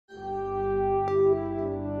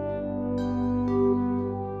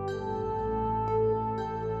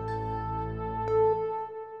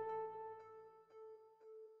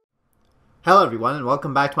Hello everyone and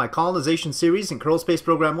welcome back to my colonization series in Kerbal Space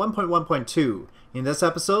Program 1.1.2. In this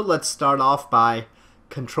episode, let's start off by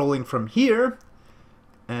controlling from here.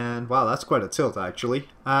 And wow, that's quite a tilt actually.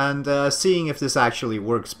 And seeing if this actually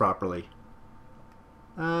works properly.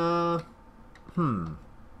 Well,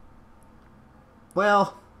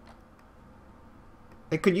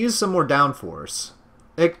 it could use some more downforce.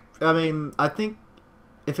 I think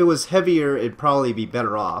if it was heavier, it'd probably be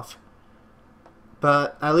better off.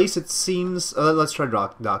 But at least it seems... let's try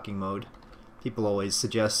docking mode. People always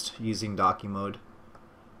suggest using docking mode.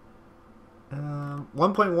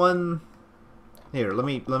 1.1... Here, let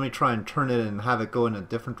me try and turn it and have it go in a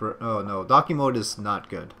different... Oh no, docking mode is not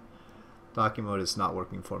good. Docking mode is not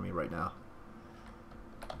working for me right now.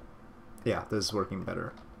 Yeah, this is working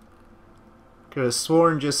better. Could have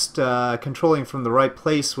sworn just controlling from the right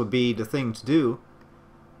place would be the thing to do.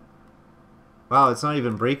 Wow, it's not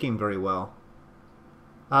even braking very well.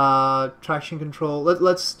 Traction control.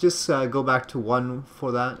 Let's just go back to 1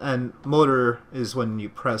 for that. And motor is when you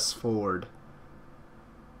press forward.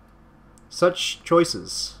 Such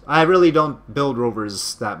choices. I really don't build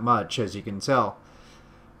rovers that much, as you can tell.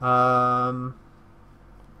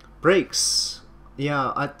 Brakes.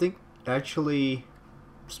 Yeah, I think actually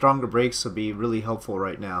stronger brakes would be really helpful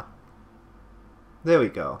right now. There we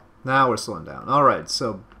go. Now we're slowing down. Alright,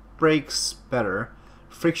 so brakes better.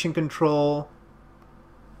 Friction control.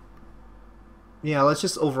 Yeah, let's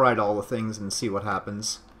just override all the things and see what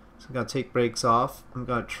happens. So I'm going to take brakes off. I'm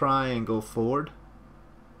going to try and go forward.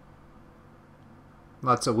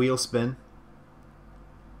 Lots of wheel spin.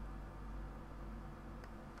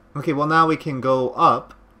 Okay, well now we can go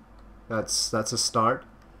up. That's a start.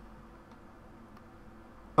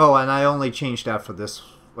 Oh, and I only changed that for this,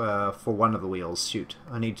 for one of the wheels. Shoot,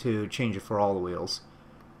 I need to change it for all the wheels.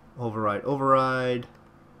 Override, override.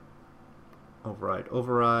 Override,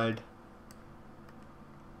 override.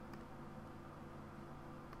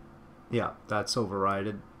 Yeah, that's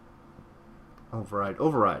overrided. Override,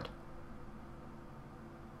 override.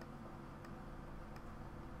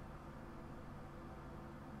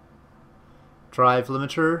 Drive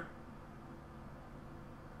limiter.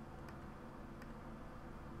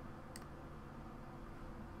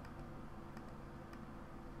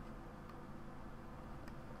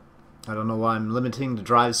 I don't know why I'm limiting the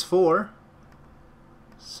drives for.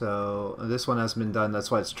 So this one hasn't been done,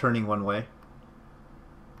 that's why it's turning one way.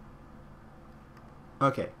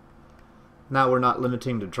 Okay, now we're not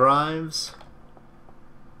limiting the drives.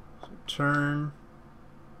 Turn.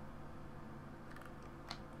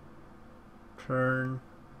 Turn.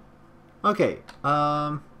 Okay,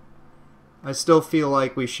 I still feel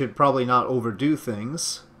like we should probably not overdo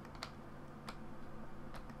things.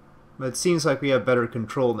 But it seems like we have better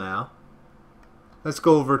control now. Let's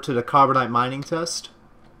go over to the carbonite mining test.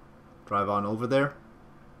 Drive on over there.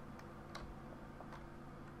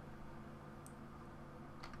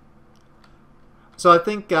 So I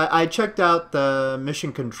think I checked out the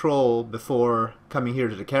mission control before coming here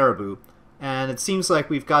to the Caribou, and it seems like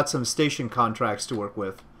we've got some station contracts to work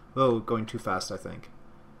with. Oh, going too fast, I think.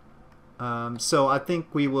 So I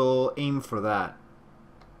think we will aim for that.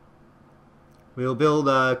 We'll build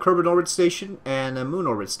a Kerbin orbit station and a moon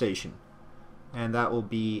orbit station, and that will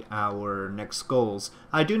be our next goals.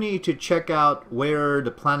 I do need to check out where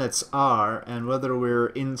the planets are and whether we're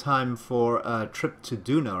in time for a trip to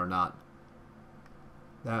Duna or not.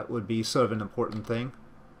 That would be sort of an important thing.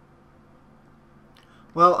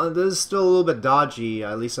 Well, this is still a little bit dodgy.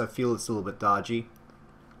 At least I feel it's a little bit dodgy.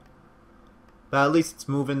 But at least it's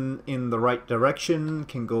moving in the right direction.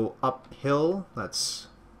 Can go uphill. That's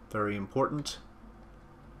very important.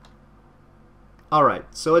 Alright,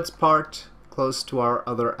 so it's parked close to our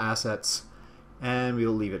other assets. And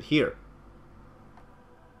we'll leave it here.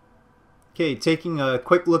 Okay, taking a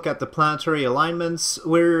quick look at the planetary alignments.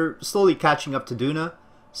 We're slowly catching up to Duna.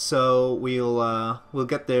 So we'll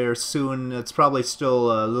get there soon. It's probably still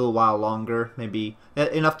a little while longer, maybe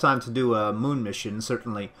enough time to do a moon mission,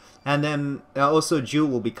 certainly. And then also Jewel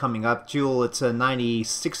will be coming up. Jewel, it's a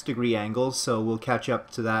 96-degree angle, so we'll catch up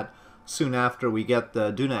to that soon after we get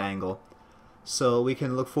the Duna angle. So we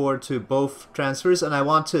can look forward to both transfers, and I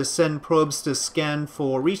want to send probes to scan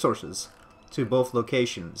for resources to both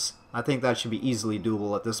locations. I think that should be easily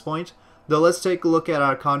doable at this point. Though let's take a look at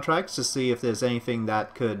our contracts to see if there's anything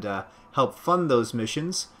that could help fund those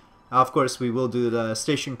missions. Of course, we will do the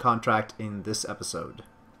station contract in this episode.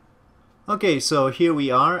 Okay, so here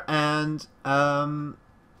we are, and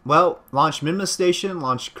well, launch Minma Station,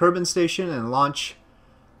 launch Kerbin Station, and launch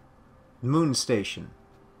Moon Station.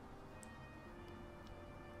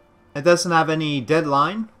 It doesn't have any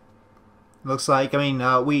deadline, Looks like, I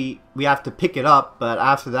mean, we have to pick it up, but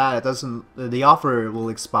after that it doesn't, the offer will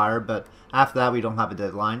expire, but after that we don't have a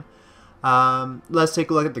deadline. Let's take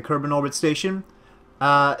a look at the Kerbin orbit station.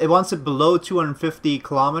 It wants it below 250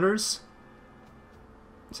 kilometers.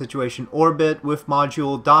 Situation orbit with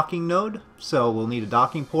module docking node, so we'll need a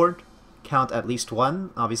docking port. Count at least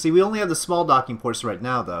one. Obviously, we only have the small docking ports right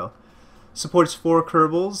now, though. Supports 4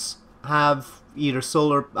 Kerbals. Have either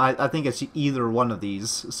solar, I think it's either one of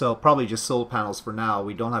these, so probably just solar panels for now.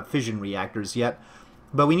 We don't have fission reactors yet,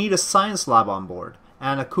 but we need a science lab on board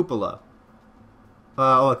and a cupola.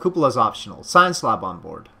 A cupola is optional. Science lab on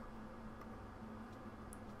board.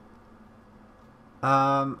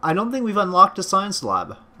 I don't think we've unlocked a science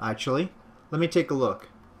lab, actually. Let me take a look.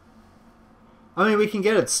 I mean, we can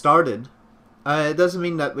get it started. It doesn't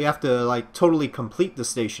mean that we have to, like, totally complete the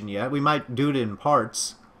station yet. We might do it in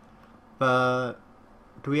parts. But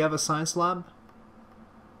do we have a science lab?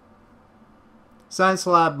 Science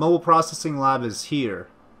lab, mobile processing lab is here.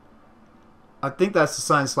 I think that's the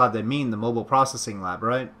science lab they mean, the mobile processing lab,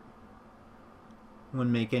 right?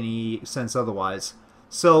 Wouldn't make any sense otherwise.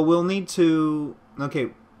 So we'll need to...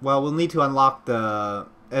 Okay, well, we'll need to unlock the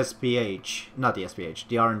SPH. Not the SPH,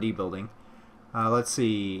 the R&D building. Let's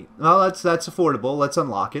see. Well, that's affordable. Let's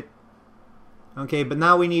unlock it. Okay, but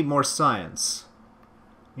now we need more science.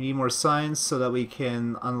 We need more science so that we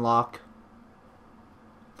can unlock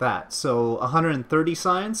that. So 130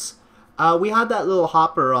 science. We had that little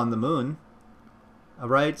hopper on the moon.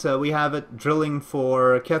 Alright, so we have it drilling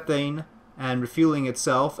for Kethane and refueling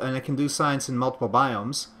itself, and it can do science in multiple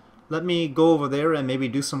biomes. Let me go over there and maybe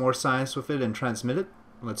do some more science with it and transmit it.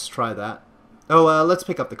 Let's try that. Oh, let's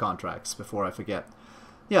pick up the contracts before I forget.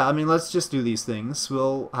 Yeah, I mean, let's just do these things.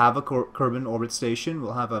 We'll have a Kerbin orbit station,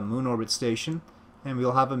 we'll have a moon orbit station, and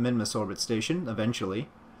we'll have a Minmus orbit station, eventually.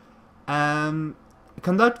 And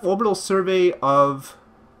conduct orbital survey of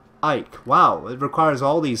Ike. Wow, it requires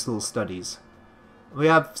all these little studies. We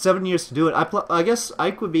have 7 years to do it. I guess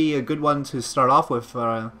Ike would be a good one to start off with.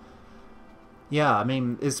 Yeah, I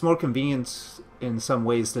mean, it's more convenient in some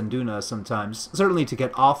ways than Duna sometimes. Certainly to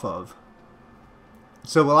get off of.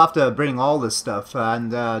 So we'll have to bring all this stuff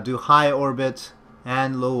and do high orbit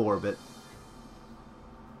and low orbit.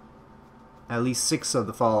 At least 6 of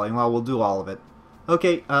the following. Well, we'll do all of it.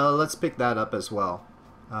 Okay, let's pick that up as well.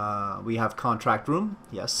 We have contract room.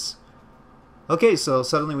 Yes. Okay, so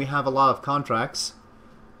suddenly we have a lot of contracts.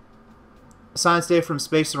 Science data from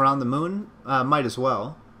space around the moon. Might as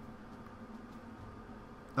well.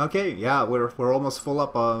 Okay, yeah, we're almost full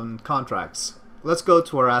up on contracts. Let's go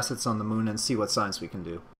to our assets on the moon and see what science we can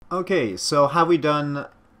do. Okay, so have we done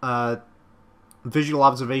visual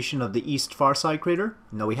observation of the East Farside crater?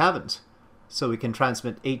 No, we haven't. So we can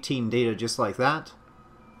transmit 18 data just like that.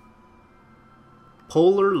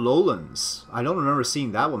 Polar lowlands. I don't remember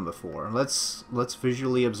seeing that one before. Let's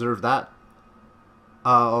visually observe that.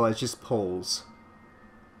 Oh, it's just poles.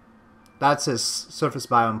 That says surface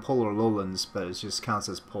biome polar lowlands, but it just counts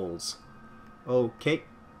as poles. Okay.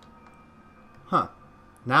 Huh.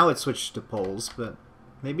 Now it switched to poles, but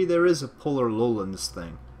maybe there is a polar lowlands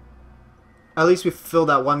thing. At least we fulfilled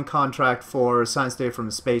that one contract for science data from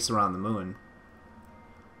space around the moon.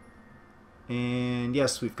 And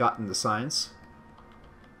yes, we've gotten the science.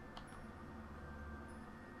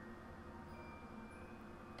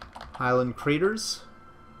 Highland craters.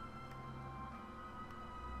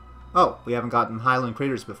 Oh, we haven't gotten Highland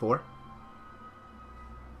craters before.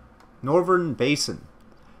 Northern Basin.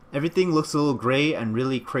 Everything looks a little gray and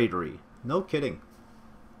really cratery. No kidding.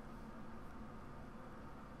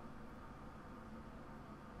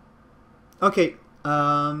 Okay,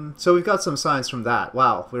 so we've got some science from that.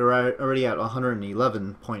 Wow, we're already at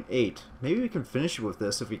 111.8. Maybe we can finish with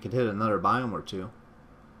this if we could hit another biome or two.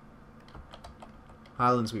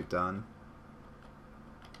 Highlands we've done.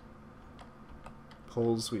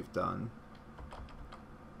 Poles we've done.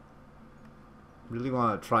 Really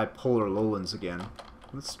want to try polar lowlands again.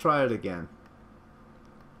 Let's try it again.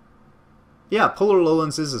 Yeah, polar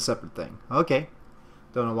lowlands is a separate thing. Okay.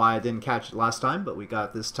 Don't know why I didn't catch it last time, but we got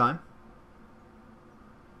it this time.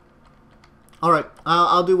 Alright,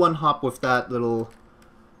 I'll do one hop with that little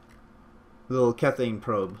Kethane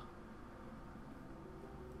probe.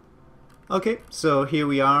 Okay, so here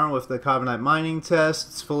we are with the carbonite mining test.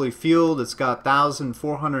 It's fully fueled. It's got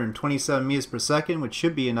 1,427 meters per second, which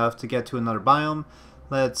should be enough to get to another biome.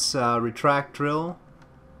 Let's retract drill.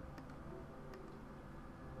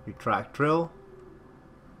 Retract drill.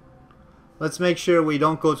 Let's make sure we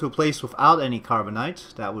don't go to a place without any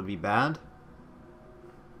carbonite. That would be bad.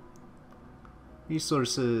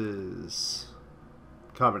 Resources.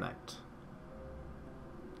 Carbonite.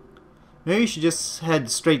 Maybe you should just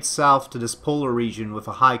head straight south to this polar region with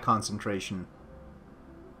a high concentration.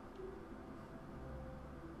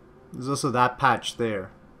 There's also that patch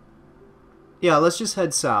there. Yeah, let's just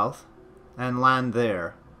head south and land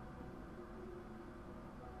there.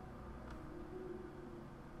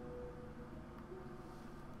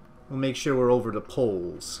 We'll make sure we're over the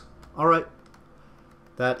poles. Alright.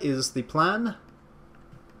 That is the plan.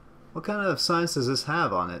 What kind of science does this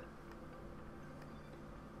have on it?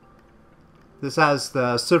 This has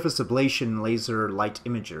the surface ablation laser light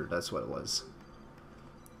imager. That's what it was.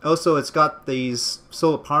 Also, it's got these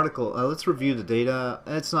solar particle. Let's review the data.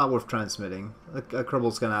 It's not worth transmitting.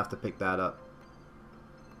 Kerbal's gonna have to pick that up.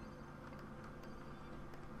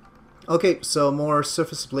 Okay, so more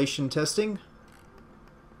surface ablation testing.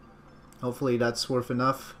 Hopefully that's worth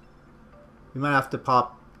enough. We might have to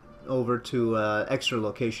pop over to extra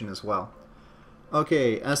location as well.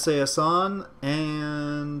 Okay, SAS on,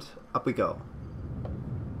 and up we go.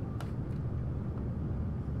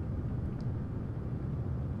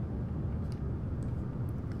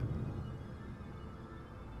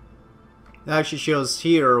 It actually shows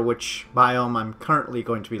here which biome I'm currently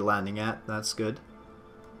going to be landing at. That's good.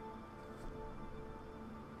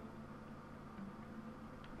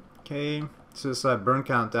 Okay, so this burn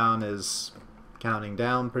countdown is counting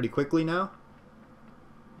down pretty quickly now.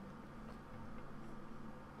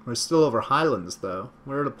 We're still over highlands though.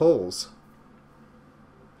 Where are the poles?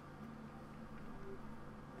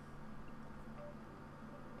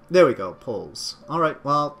 There we go, poles. Alright,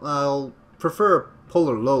 well, I'll prefer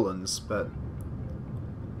polar lowlands, but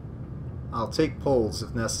I'll take poles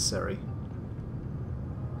if necessary.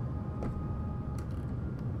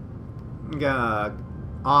 I'm gonna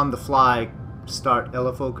on the fly start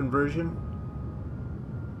LFO conversion.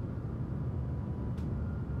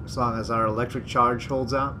 As long as our electric charge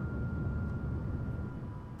holds out.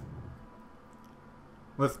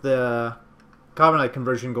 With the carbonite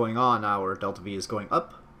conversion going on, our delta V is going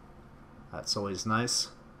up. That's always nice.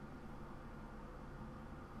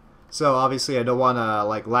 So obviously I don't want to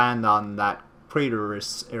like land on that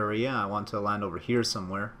craterous area. I want to land over here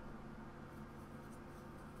somewhere.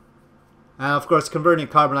 And of course converting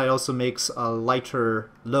carbonite also makes a lighter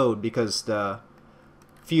load because the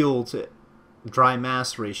fuel to dry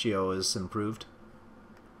mass ratio is improved.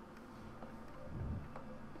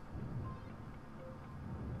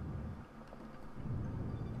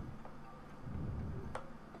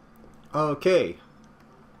 Okay,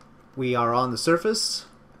 we are on the surface.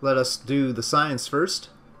 Let us do the science first.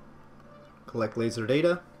 Collect laser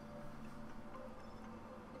data.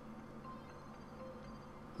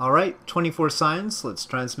 Alright, 24 science. Let's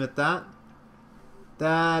transmit that.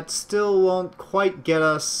 That still won't quite get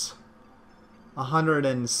us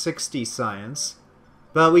 160 science.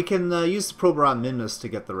 But we can use the probe around Minmus to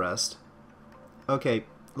get the rest. Okay,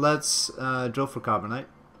 let's drill for carbonite.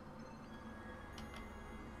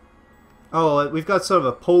 Oh, we've got sort of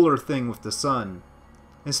a polar thing with the sun.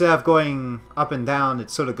 Instead of going up and down,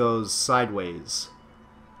 it sort of goes sideways.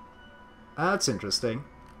 That's interesting.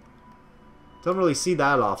 Don't really see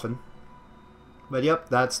that often. But yep,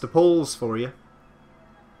 that's the poles for you.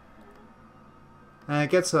 And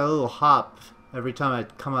it gets a little hop every time I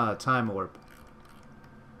come out of time warp.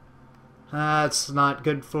 That's not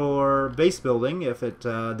good for base building if it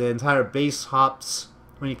the entire base hops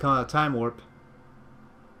when you come out of time warp.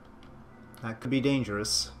 That could be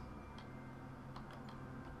dangerous.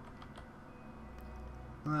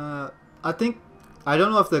 I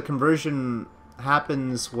don't know if the conversion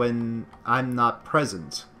happens when I'm not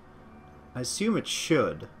present. I assume it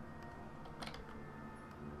should.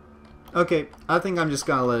 Okay, I think I'm just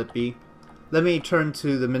gonna let it be. Let me turn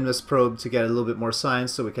to the Minmus probe to get a little bit more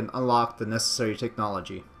science so we can unlock the necessary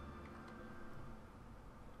technology.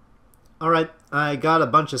 Alright, I got a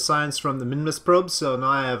bunch of science from the Minmus probe, so now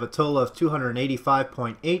I have a total of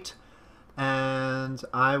 285.8, and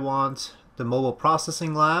I want the mobile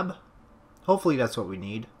processing lab. Hopefully that's what we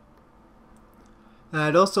need. And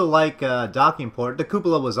I'd also like a docking port. The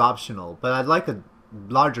cupola was optional, but I'd like a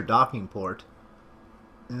larger docking port.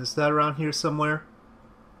 Is that around here somewhere?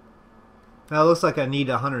 That looks like I need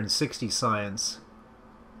 160 science.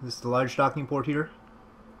 Is this the large docking port here?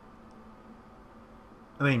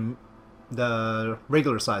 I mean, the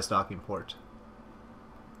regular size docking port.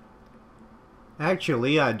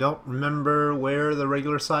 Actually, I don't remember where the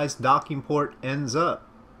regular size docking port ends up.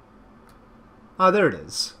 Ah, there it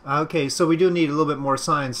is. Okay, so we do need a little bit more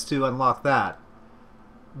science to unlock that.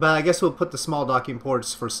 But I guess we'll put the small docking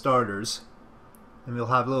ports for starters. And we'll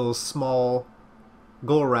have little small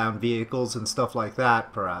go-around vehicles and stuff like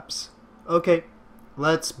that, perhaps. Okay,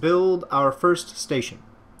 let's build our first station.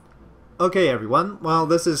 Okay everyone, well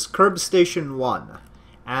this is Kerb Station 1,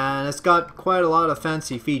 and it's got quite a lot of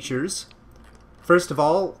fancy features. First of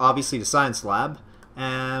all, obviously the science lab,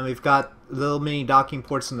 and we've got little mini docking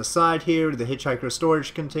ports on the side here, the hitchhiker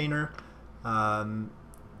storage container.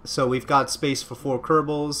 So we've got space for 4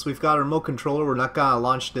 Kerbals, we've got a remote controller, we're not going to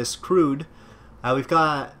launch this crewed. We've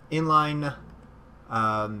got inline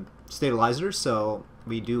stabilizer, so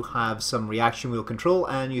we do have some reaction wheel control,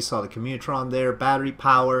 and you saw the commutron there, battery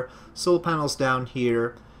power, solar panels down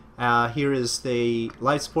here. Here is the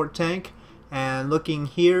life support tank, and looking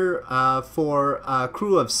here for a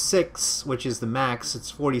crew of 6, which is the max, it's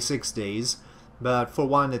 46 days, but for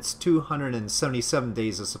one it's 277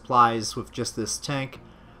 days of supplies with just this tank.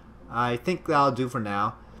 I think that'll do for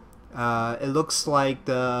now. It looks like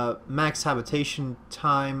the max habitation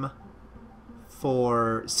time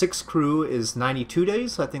for 6 crew is 92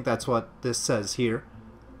 days. I think that's what this says here.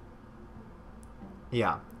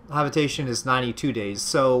 Yeah, habitation is 92 days.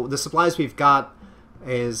 So the supplies we've got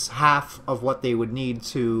is half of what they would need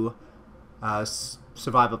to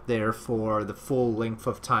survive up there for the full length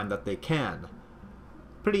of time that they can.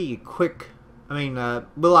 Pretty quick. I mean,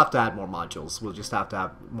 we'll have to add more modules. We'll just have to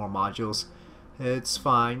have more modules. It's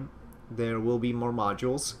fine. There will be more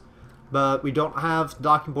modules. But we don't have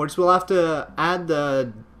docking ports. We'll have to add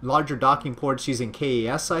the larger docking ports using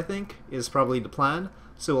KAS, I think, is probably the plan.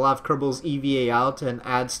 So we'll have Kerbal's EVA out and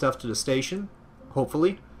add stuff to the station,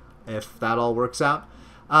 hopefully, if that all works out.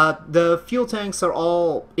 The fuel tanks are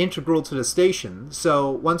all integral to the station,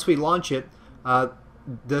 so once we launch it,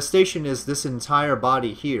 the station is this entire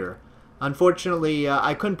body here. Unfortunately,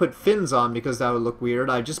 I couldn't put fins on because that would look weird.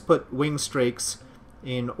 I just put wing strakes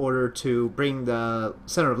in order to bring the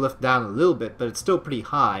center of lift down a little bit, but it's still pretty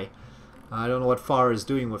high. I don't know what FAR is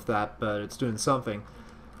doing with that, but it's doing something.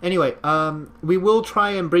 Anyway, we will try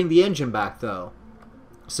and bring the engine back though.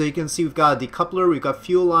 So you can see we've got a decoupler, we've got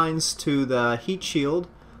fuel lines to the heat shield.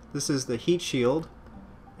 This is the heat shield.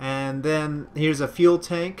 And then here's a fuel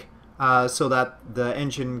tank so that the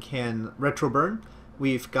engine can retroburn.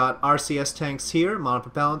 We've got RCS tanks here,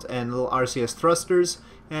 monopropellant, and little RCS thrusters,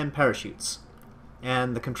 and parachutes.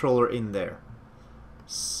 And the controller in there.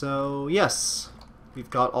 So yes,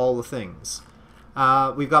 we've got all the things.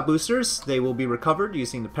 We've got boosters. They will be recovered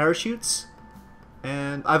using the parachutes.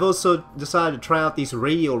 And I've also decided to try out these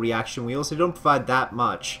radial reaction wheels. They don't provide that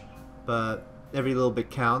much, but every little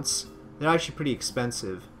bit counts. They're actually pretty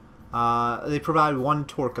expensive. They provide 1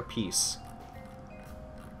 torque apiece.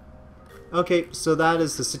 Okay, so that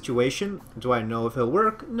is the situation. Do I know if it'll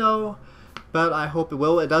work? No. But I hope it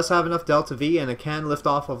will. It does have enough delta V and it can lift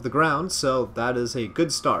off of the ground, so that is a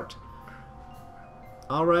good start.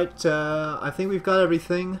 Alright, I think we've got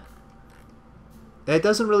everything. It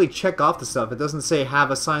doesn't really check off the stuff. It doesn't say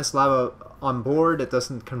have a science lab on board. It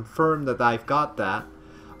doesn't confirm that I've got that.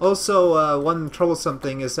 Also, one troublesome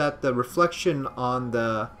thing is that the reflection on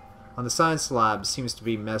the science lab seems to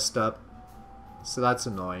be messed up, so that's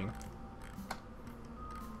annoying.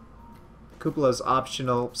 Cupola is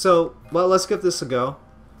optional. So, well, let's give this a go.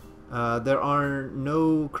 There are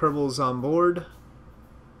no Kerbals on board,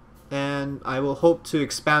 and I will hope to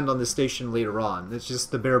expand on this station later on. It's just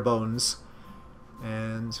the bare bones,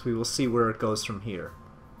 and we will see where it goes from here.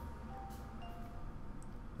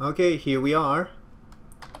 Okay, here we are.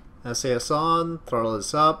 SAS on, throttle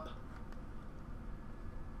is up.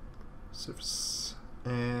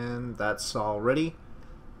 And that's all ready.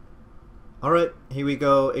 Alright, here we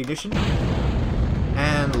go. Ignition.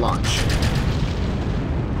 And launch.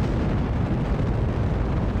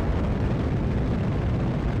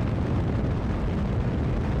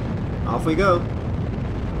 Off we go.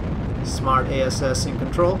 Smart ASS in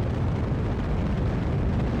control.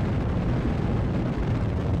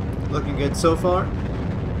 Looking good so far.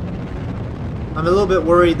 I'm a little bit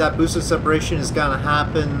worried that booster separation is gonna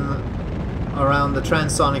happen around the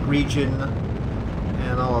transonic region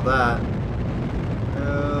and all of that.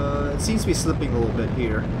 It seems to be slipping a little bit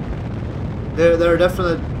here. There are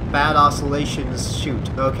definite bad oscillations. Shoot.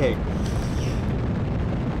 Okay.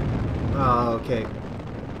 Oh, okay.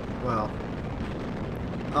 Well.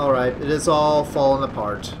 Alright, it is all fallen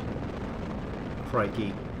apart.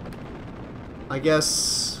 Crikey. I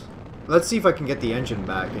guess... let's see if I can get the engine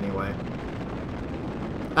back anyway.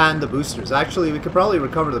 And the boosters. Actually, we could probably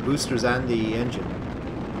recover the boosters and the engine.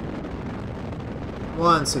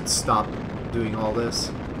 Once it's stopped doing all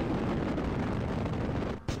this.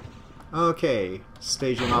 Okay,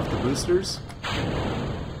 staging off the boosters.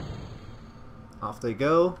 Off they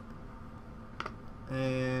go.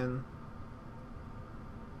 And...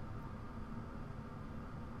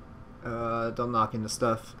 don't knock into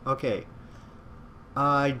stuff. Okay.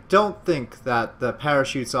 I don't think that the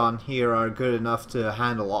parachutes on here are good enough to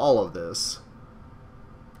handle all of this.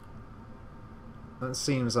 That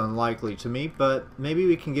seems unlikely to me, but maybe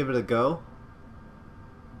we can give it a go.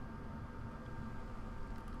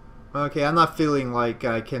 Okay, I'm not feeling like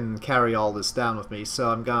I can carry all this down with me,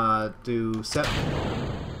 so I'm gonna do set.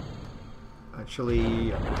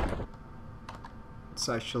 Actually, it's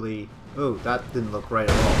actually... Oh, that didn't look right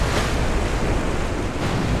at all.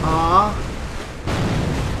 Aww.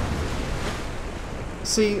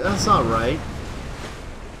 See, that's not right.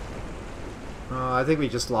 I think we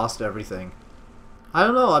just lost everything. I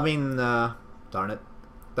don't know, I mean, darn it.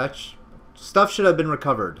 That stuff should have been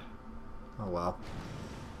recovered. Oh well.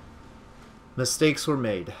 Mistakes were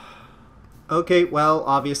made. Okay, well,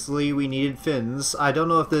 obviously we needed fins. I don't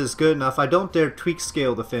know if this is good enough. I don't dare tweak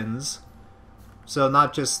scale the fins. So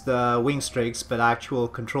not just the wing strakes, but actual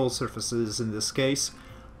control surfaces in this case.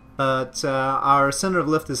 But our center of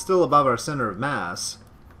lift is still above our center of mass.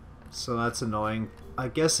 So that's annoying. I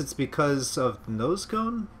guess it's because of the nose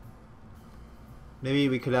cone? Maybe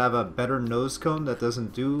we could have a better nose cone that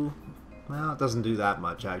doesn't do... Well, it doesn't do that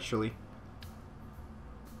much, actually. It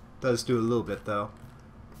does do a little bit, though.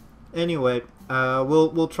 Anyway,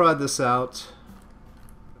 we'll try this out.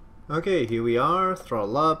 Okay, here we are.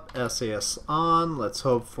 Throttle up, SAS on. Let's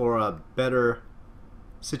hope for a better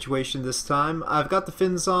situation this time. I've got the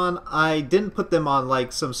fins on. I didn't put them on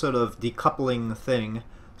like some sort of decoupling thing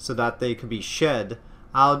so that they could be shed.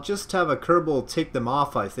 I'll just have a Kerbal take them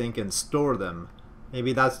off, I think, and store them.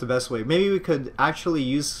 Maybe that's the best way. Maybe we could actually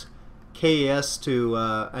use KAS to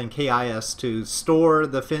and KIS to store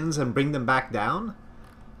the fins and bring them back down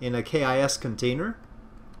in a KIS container.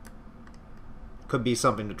 Could be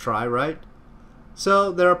something to try, right?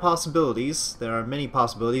 So there are possibilities. There are many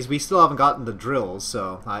possibilities. We still haven't gotten the drills,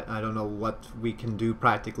 so I don't know what we can do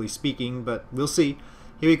practically speaking, but we'll see.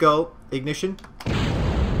 Here we go. Ignition.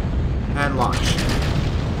 And launch.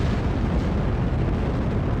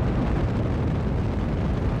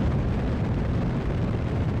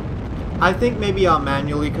 I think maybe I'll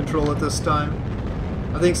manually control it this time.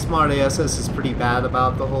 I think Smart ASS is pretty bad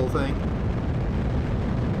about the whole thing.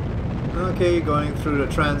 Okay, going through the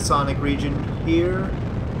transonic region here.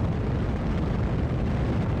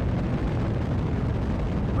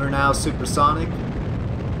 We're now supersonic.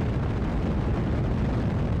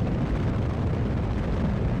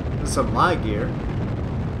 There's some lag here.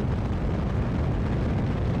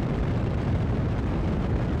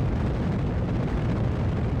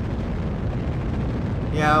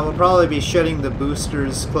 Yeah, we'll probably be shedding the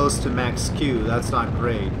boosters close to max Q. That's not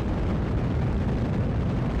great.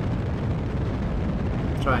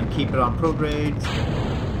 Try and keep it on prograde.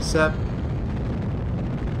 Set.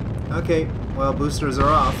 Okay, well, boosters are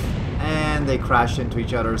off. And they crashed into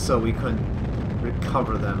each other, so we couldn't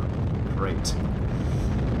recover them. Great.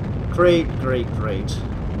 Great, great, great.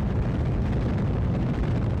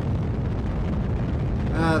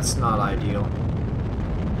 That's not ideal.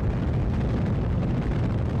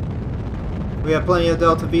 We have plenty of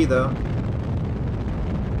Delta V though.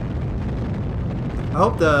 I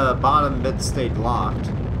hope the bottom bit stayed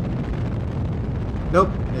locked.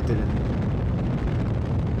 Nope, it didn't.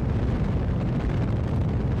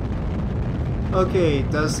 Okay,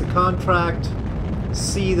 does the contract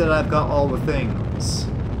see that I've got all the things?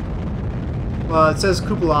 Well, it says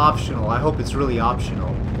cupola optional. I hope it's really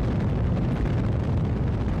optional.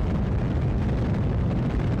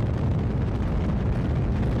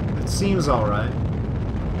 Seems alright.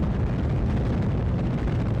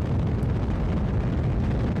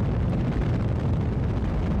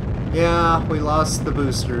 Yeah, we lost the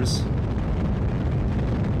boosters.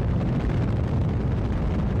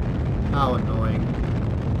 How annoying.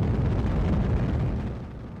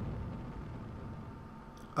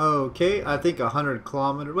 Okay, I think 100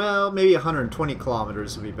 kilometers, well, maybe 120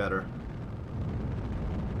 kilometers would be better.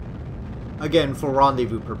 Again, for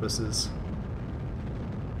rendezvous purposes.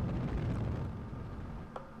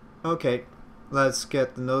 Okay, let's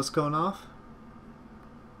get the nose cone off.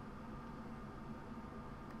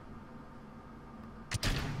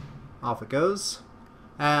 Off it goes.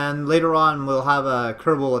 And later on we'll have a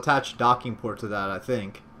Kerbal attached docking port to that, I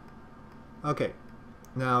think. Okay,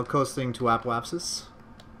 now coasting to apoapsis.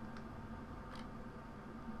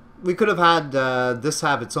 We could have had this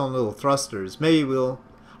have its own little thrusters. Maybe we'll...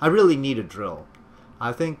 I really need a drill.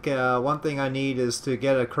 I think one thing I need is to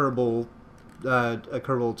get a Kerbal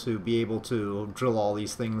to be able to drill all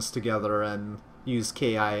these things together and use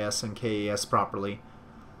KIS and KAS properly.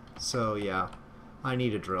 So yeah, I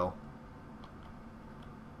need a drill.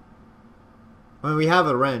 I mean, we have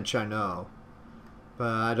a wrench, I know,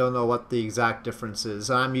 But I don't know what the exact difference is.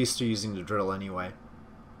 I'm used to using the drill anyway.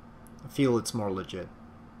 I feel it's more legit.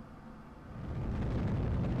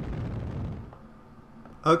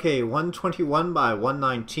 Okay, 121 by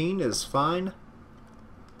 119 is fine.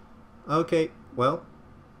 Okay, well.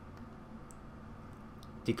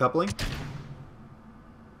 Decoupling.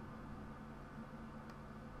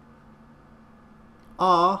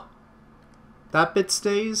 Aw. That bit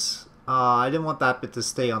stays? I didn't want that bit to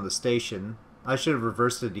stay on the station. I should have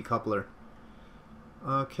reversed the decoupler.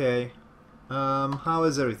 Okay. How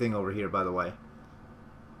is everything over here, by the way?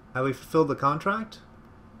 Have we fulfilled the contract?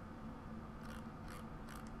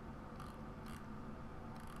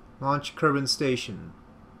 Launch Kerbin station.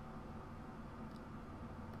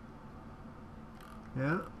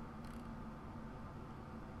 Yeah.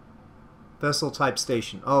 Vessel type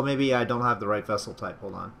station. Oh, maybe I don't have the right vessel type.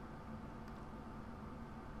 Hold on.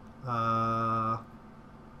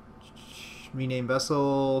 Rename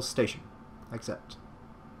vessel station. Accept.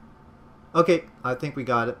 Okay, I think we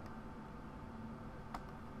got it.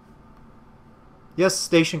 Yes,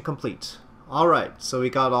 station complete. Alright, so we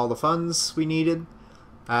got all the funds we needed.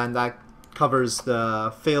 And that covers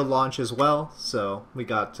the failed launch as well. So we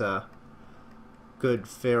got a good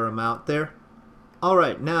fair amount there.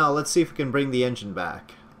 Alright, now let's see if we can bring the engine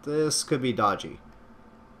back. This could be dodgy.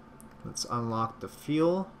 Let's unlock the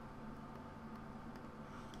fuel.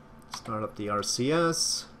 Start up the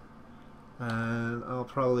RCS. And I'll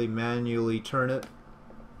probably manually turn it.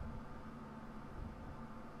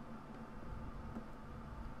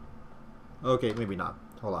 Okay, maybe not.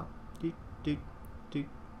 Hold on. Doot, doot, doot.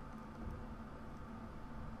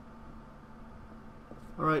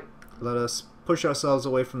 Alright, let us push ourselves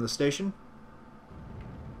away from the station.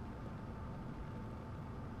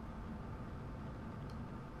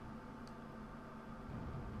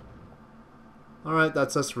 Alright,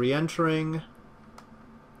 that's us re-entering.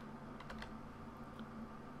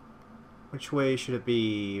 Which way should it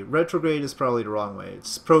be? Retrograde is probably the wrong way.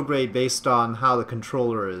 It's prograde based on how the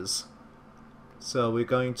controller is. So we're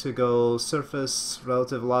going to go surface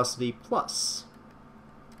relative velocity plus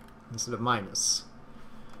instead of minus.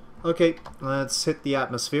 Okay, let's hit the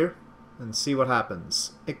atmosphere and see what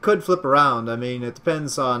happens. It could flip around. I mean, it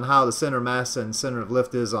depends on how the center mass and center of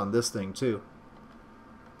lift is on this thing too.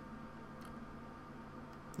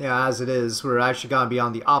 Yeah, as it is, we're actually going to be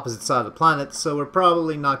on the opposite side of the planet, so we're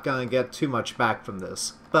probably not going to get too much back from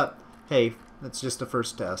this. But, hey, that's just a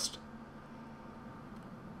first test.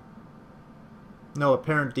 No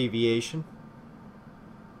apparent deviation.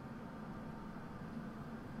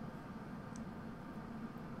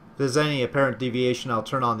 If there's any apparent deviation, I'll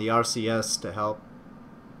turn on the RCS to help.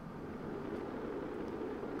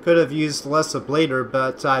 Could have used less ablator,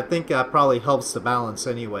 but I think that probably helps the balance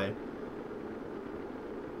anyway.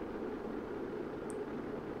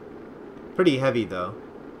 Pretty heavy though.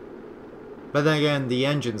 But then again, the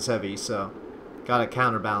engine's heavy, so gotta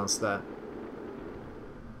counterbalance that.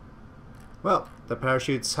 Well, the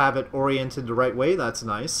parachutes have it oriented the right way, that's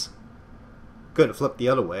nice. Could have flipped the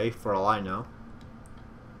other way, for all I know.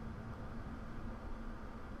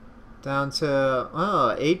 Down to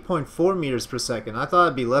 8.4 meters per second. I thought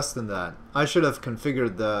it'd be less than that. I should have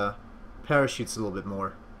configured the parachutes a little bit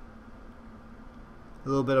more. A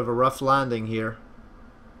little bit of a rough landing here.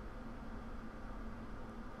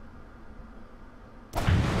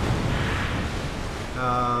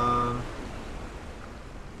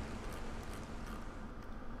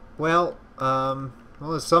 Well,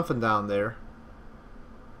 there's something down there.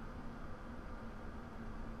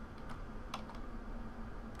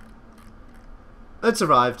 It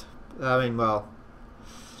survived. I mean, well,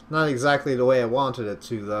 not exactly the way I wanted it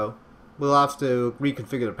to, though. We'll have to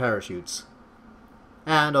reconfigure the parachutes.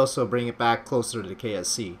 And also bring it back closer to the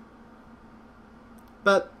KSC.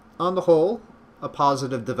 But, on the whole, a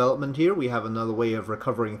positive development here. We have another way of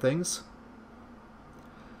recovering things.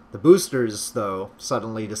 The boosters, though,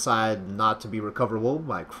 suddenly decide not to be recoverable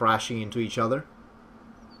by crashing into each other.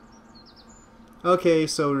 Okay,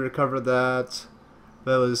 so we recovered that.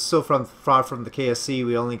 But it was so far from the KSC,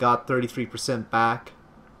 we only got 33% back.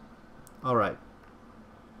 Alright.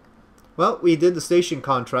 Well, we did the station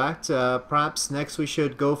contract. Perhaps next we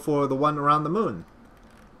should go for the one around the moon.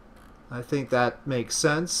 I think that makes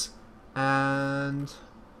sense. And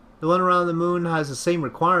the one around the moon has the same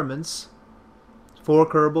requirements. 4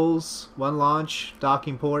 Kerbals, 1 launch,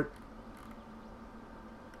 docking port.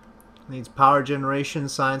 Needs power generation,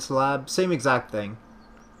 science lab, same exact thing.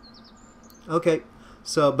 Okay,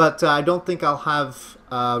 so, but I don't think I'll have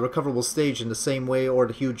a recoverable stage in the same way or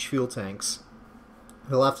the huge fuel tanks.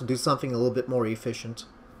 We'll have to do something a little bit more efficient.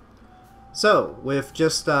 So, with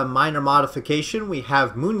just a minor modification, we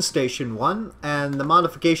have Moon Station 1, and the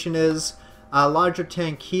modification is a larger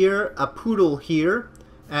tank here, a poodle here,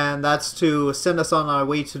 and that's to send us on our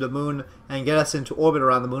way to the moon and get us into orbit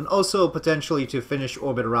around the moon, also potentially to finish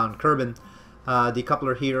orbit around Kerbin.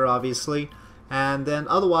 Decoupler here, obviously. And then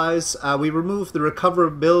otherwise, we remove the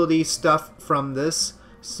recoverability stuff from this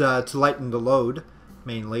to lighten the load,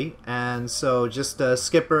 mainly. And so just a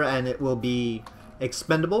skipper and it will be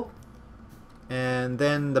expendable. And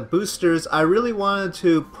then the boosters, I really wanted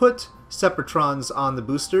to put Separatrons on the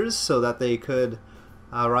boosters so that they could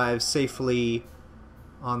arrive safely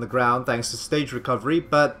on the ground thanks to stage recovery,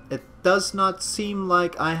 but it does not seem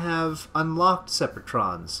like I have unlocked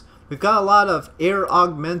Separatrons. We've got a lot of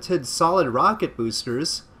air-augmented solid rocket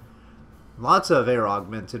boosters, lots of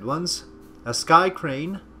air-augmented ones, a sky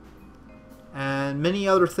crane, and many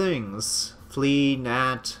other things. Flea,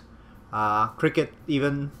 gnat, cricket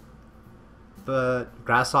even, but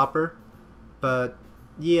grasshopper. But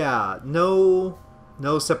yeah, no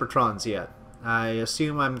Separatrons yet. I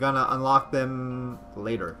assume I'm gonna unlock them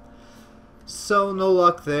later. So no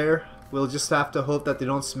luck there. We'll just have to hope that they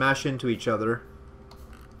don't smash into each other.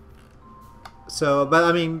 So, but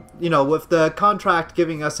I mean, you know, with the contract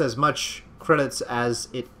giving us as much credits as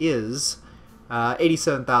it is,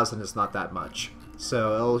 87,000 is not that much.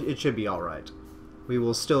 So it should be alright. We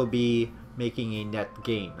will still be making a net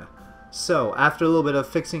gain. So, after a little bit of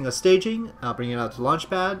fixing the staging, I'll bring it out to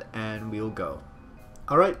Launchpad and we'll go.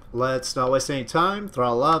 Alright, let's not waste any time.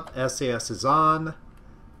 Throttle up, SAS is on,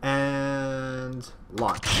 and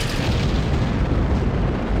launch.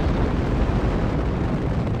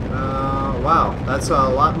 Wow, that's a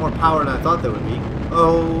lot more power than I thought there would be.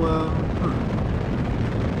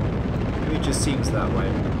 Maybe it just seems that way.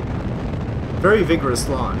 Very vigorous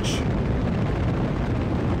launch.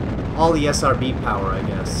 All the SRB power, I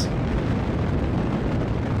guess.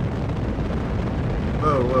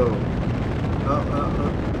 Whoa, whoa. Oh.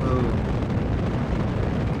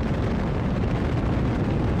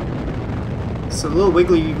 It's a little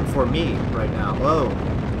wiggly even for me right now. Whoa.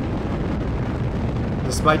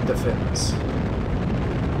 Despite the fins.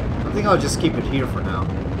 I think I'll just keep it here for now.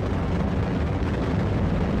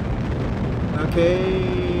 Okay.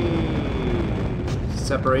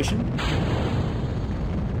 Separation.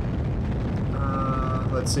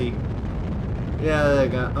 Let's see. Yeah, they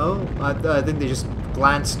got. Oh, I think they just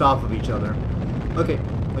glanced off of each other. Okay,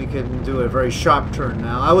 we can do a very sharp turn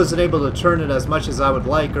now. I wasn't able to turn it as much as I would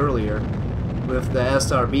like earlier with the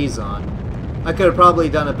SRBs on. I could have probably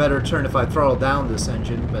done a better turn if I throttled down this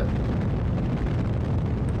engine, but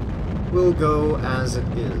we'll go as it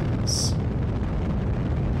is.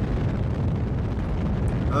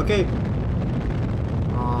 Okay,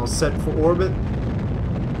 all set for orbit.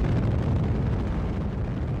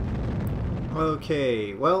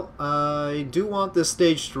 Okay, well, I do want this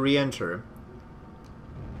stage to re-enter.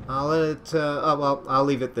 I'll let it, oh, well, I'll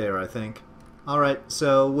leave it there, I think. Alright,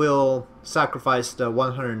 so we'll sacrifice the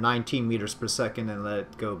 119 meters per second and let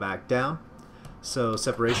it go back down. So,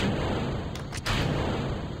 separation.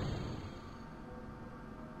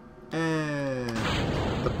 And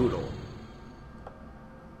the poodle.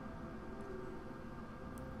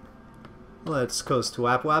 Let's coast to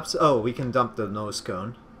Wap-Waps. Oh, we can dump the nose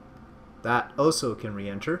cone. That also can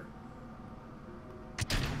re-enter.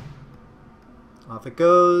 Off it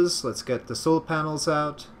goes. Let's get the solar panels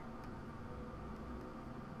out.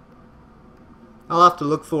 I'll have to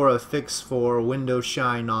look for a fix for window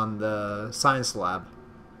shine on the science lab.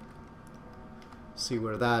 See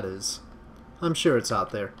where that is. I'm sure it's out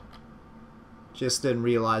there. Just didn't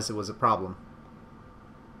realize it was a problem.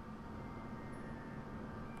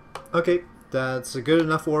 Okay, that's a good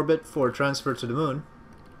enough orbit for transfer to the moon.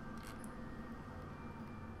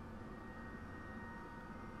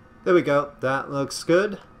 There we go. That looks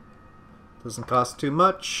good. Doesn't cost too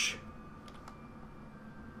much.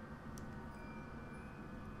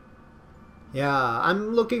 Yeah,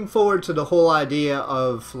 I'm looking forward to the whole idea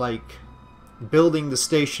of, like, building the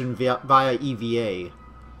station via EVA.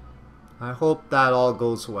 I hope that all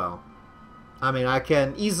goes well. I mean, I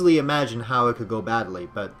can easily imagine how it could go badly,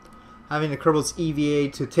 but having the Kerbal's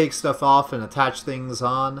EVA to take stuff off and attach things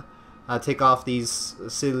on, take off these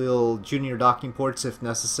silly little junior docking ports if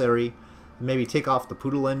necessary, maybe take off the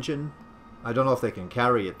Poodle engine. I don't know if they can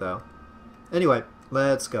carry it, though. Anyway,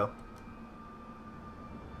 let's go.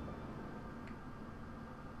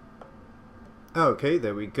 Okay,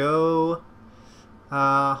 there we go.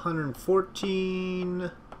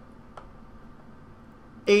 114...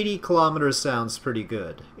 80 kilometers sounds pretty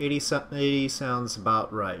good. 80 sounds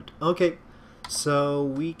about right. Okay, so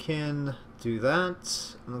we can do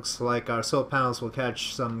that. Looks like our solar panels will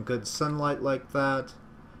catch some good sunlight like that.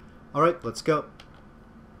 Alright, let's go.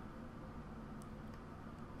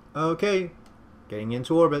 Okay, getting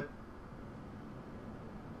into orbit.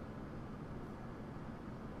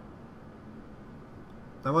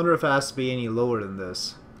 I wonder if it has to be any lower than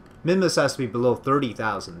this. Minmus has to be below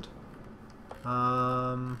 30,000.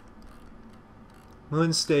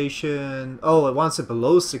 Moon station... Oh, it wants it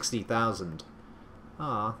below 60,000.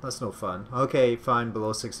 Ah, that's no fun. Okay, fine,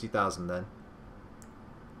 below 60,000 then.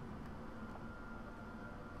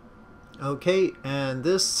 Okay, and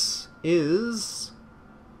this is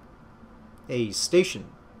a station.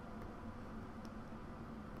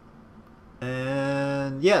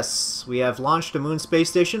 And yes, we have launched a moon space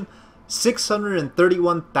station.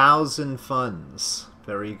 631,000 funds.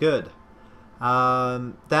 Very good.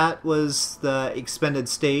 That was the expended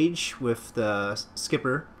stage with the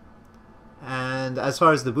skipper. And as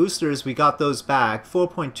far as the boosters, we got those back.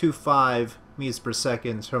 4.25 meters per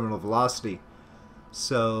second terminal velocity.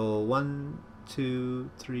 So 1, 2,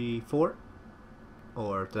 3, 4?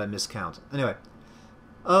 Or did I miscount? Anyway.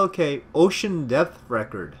 Okay, ocean depth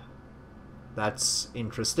record. That's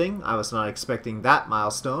interesting. I was not expecting that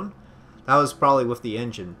milestone. That was probably with the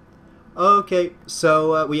engine. Okay,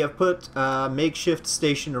 so we have put a makeshift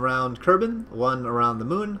station around Kerbin, one around the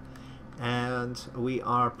moon, and we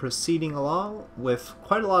are proceeding along with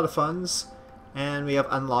quite a lot of funds, and we have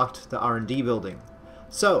unlocked the R&D building.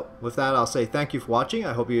 So, with that, I'll say thank you for watching.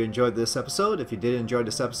 I hope you enjoyed this episode. If you did enjoy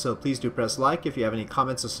this episode, please do press like. If you have any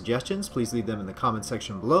comments or suggestions, please leave them in the comment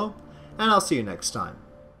section below, and I'll see you next time.